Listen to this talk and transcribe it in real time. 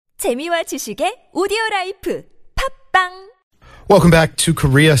재미와 지식의 오디오라이프 팝빵 Welcome back to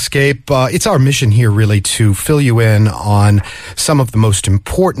Koreascape. It's our mission here really to fill you in on some of the most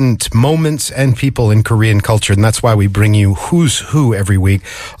important moments and people in Korean culture, and that's why we bring you Who's Who every week.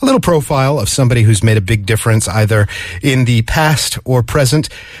 A little profile of somebody who's made a big difference either in the past or present.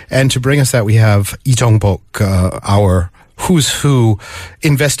 And to bring us that, we have Jung-bok, our Who's Who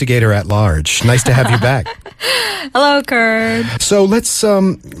investigator at large. Nice to have you back. Hello, Kurt. So let's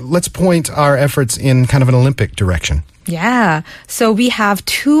point our efforts in kind of an Olympic direction. Yeah. So we have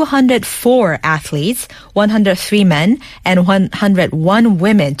 204 athletes, 103 men, and 101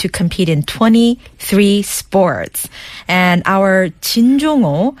 women to compete in 23 sports. And our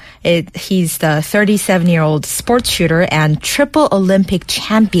Jung-bok, he's the 37-year-old sports shooter and triple Olympic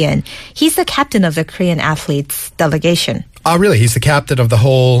champion. He's the captain of the Korean athletes delegation. Oh, really? He's the captain of the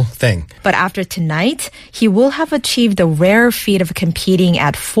whole thing. But after tonight, he will have achieved the rare feat of competing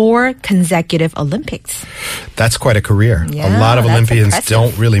at 4 consecutive Olympics. That's quite a career. Yeah, a lot of that's Olympians impressive.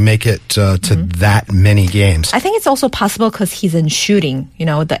 don't really make it to that many games. I think it's also possible because he's in shooting. You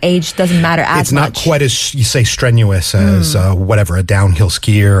know, the age doesn't matter as It's not much. quite as, you say, strenuous as whatever, a downhill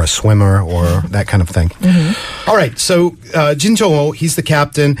skier, a swimmer, or that kind of thing. All right, so Jung-bok, he's the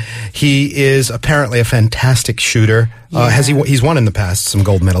captain. He is apparently a fantastic shooter. He's won in the past some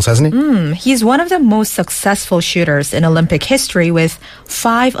gold medals, hasn't he? He's one of the most successful shooters in Olympic history with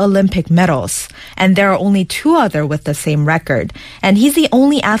 5 Olympic medals. And there are only 2 others with the same record. And he's the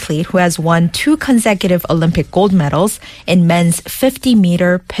only athlete who has won 2 consecutive Olympic gold medals in men's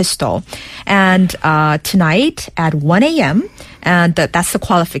 50-meter pistol. And tonight at 1 a.m., and that's the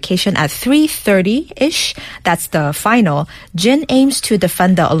qualification at 3:30-ish. That's the final. Jin aims to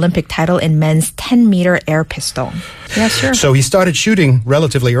defend the Olympic title in men's 10-meter air pistol. Yeah, sure. So he started shooting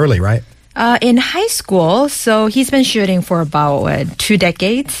relatively early, right? In high school, so he's been shooting for about 2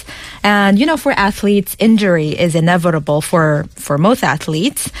 decades. And, you know, for athletes, injury is inevitable for most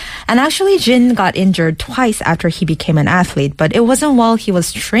athletes. And actually, Jin got injured twice after he became an athlete, but it wasn't while he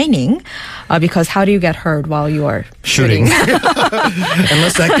was training, because how do you get hurt while you are shooting?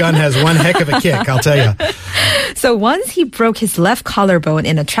 Unless that gun has one heck of a kick, I'll tell you. So once he broke his left collarbone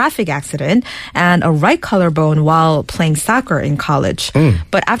in a traffic accident and a right collarbone while playing soccer in college.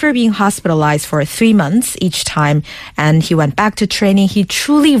 But after being hospitalized for 3 months each time and he went back to training, he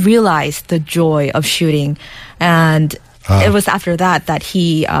truly realized the joy of shooting. And it was after that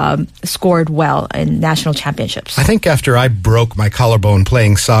he scored well in national championships. I think after I broke my collarbone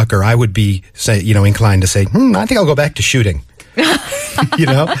playing soccer, I would be, inclined to say, I think I'll go back to shooting.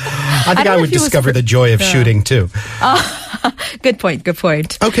 I think I would discover the joy of shooting too. Good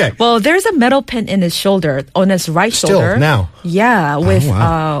point. Okay. Well, there's a metal pin in his shoulder, on his right shoulder. Still now? Yeah, with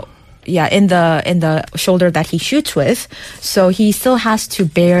in the shoulder that he shoots with. So he still has to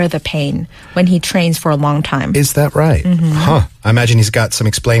bear the pain when he trains for a long time. Is that right? Huh. I imagine he's got some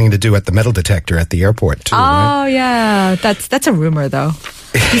explaining to do at the metal detector at the airport too. Oh, yeah. That's a rumor though.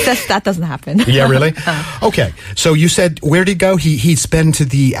 He says that doesn't happen. Yeah, really? Okay. So you said, where did he go? He's been to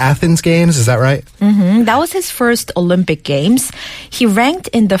the Athens Games, is that right? That was his first Olympic Games. He ranked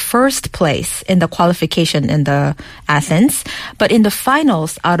in the first place in the qualification in the Athens. But in the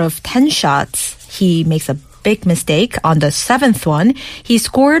finals, out of 10 shots, he makes a big mistake. On the 7th one, he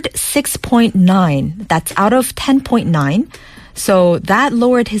scored 6.9. That's out of 10.9. So that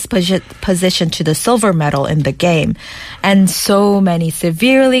lowered his position to the silver medal in the game. And so many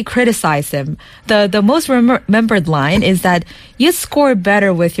severely criticized him. The most remembered line is that you score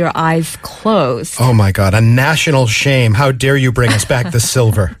better with your eyes closed. Oh my God, a national shame. How dare you bring us back the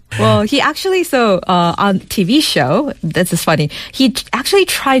silver? Well, he actually, on TV show, this is funny, he actually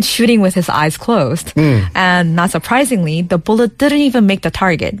tried shooting with his eyes closed. And not surprisingly, the bullet didn't even make the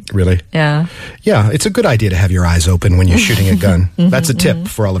target. Really? Yeah. Yeah, it's a good idea to have your eyes open when you're shooting a gun. That's a tip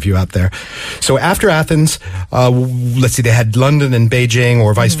for all of you out there. So after Athens, let's see, they had London and Beijing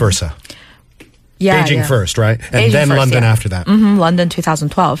or vice versa. Yeah, Beijing first, right? And Beijing then first, London yeah. after that. London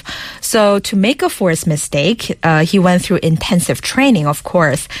 2012. So to make up for his mistake, he went through intensive training, of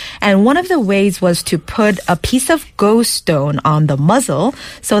course. And one of the ways was to put a piece of ghost stone on the muzzle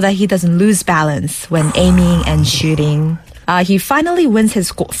so that he doesn't lose balance when aiming and shooting. He finally wins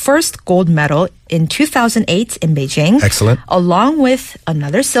his first gold medal in 2008 in Beijing. Excellent. Along with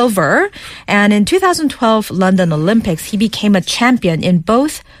another silver. And in 2012 London Olympics, he became a champion in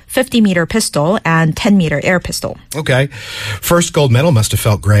both 50-meter pistol and 10-meter air pistol. Okay. First gold medal must have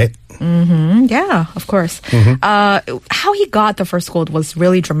felt great. Yeah, of course. How he got the first gold was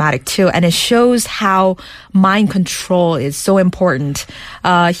really dramatic too, and it shows how mind control is so important.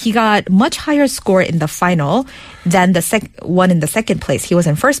 He got much higher score in the final than the one in the second place. He was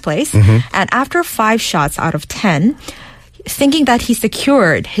in first place, and after 5 shots out of 10, thinking that he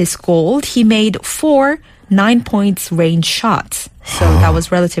secured his gold, he made 4 9-point range shots. So that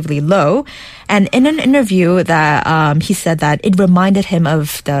was relatively low. And in an interview that he said that it reminded him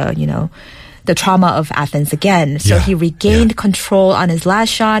of the trauma of Athens again. So he regained control on his last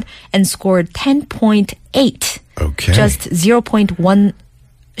shot and scored 10.8. Okay. Just 0.1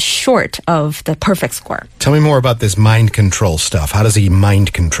 short of the perfect score. Tell me more about this mind control stuff. How does he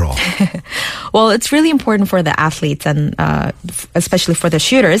mind control? Well, it's really important for the athletes and especially for the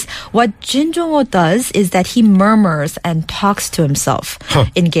shooters. What Jung-bok does is that he murmurs and talks to himself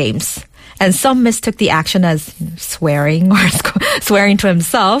in games. And some mistook the action as swearing or swearing to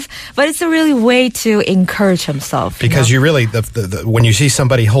himself, but it's a really way to encourage himself. Because you really, when you see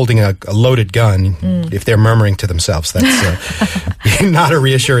somebody holding a loaded gun, if they're murmuring to themselves, that's not a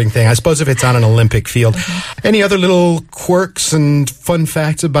reassuring thing. I suppose if it's on an Olympic field. Any other little quirks and fun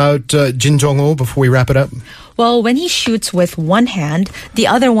facts about Jin Jong-ho before we wrap it up? Well, when he shoots with one hand, the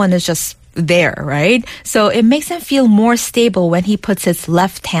other one is just there, right? So it makes him feel more stable when he puts his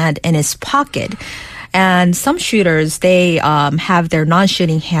left hand in his pocket. And some shooters, they have their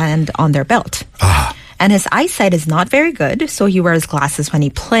non-shooting hand on their belt. And his eyesight is not very good, so he wears glasses when he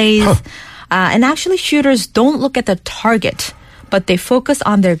plays. And actually, shooters don't look at the target, but they focus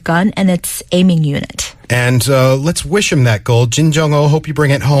on their gun and its aiming unit. And let's wish him that gold. Jin Jong-ho, hope you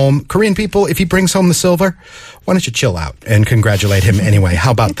bring it home. Korean people, if he brings home the silver, why don't you chill out and congratulate him anyway?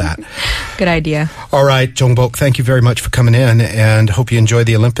 How about that? Good idea. All right, Jung-bok, thank you very much for coming in and hope you enjoy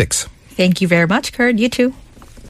the Olympics. Thank you very much, Kurt. You too.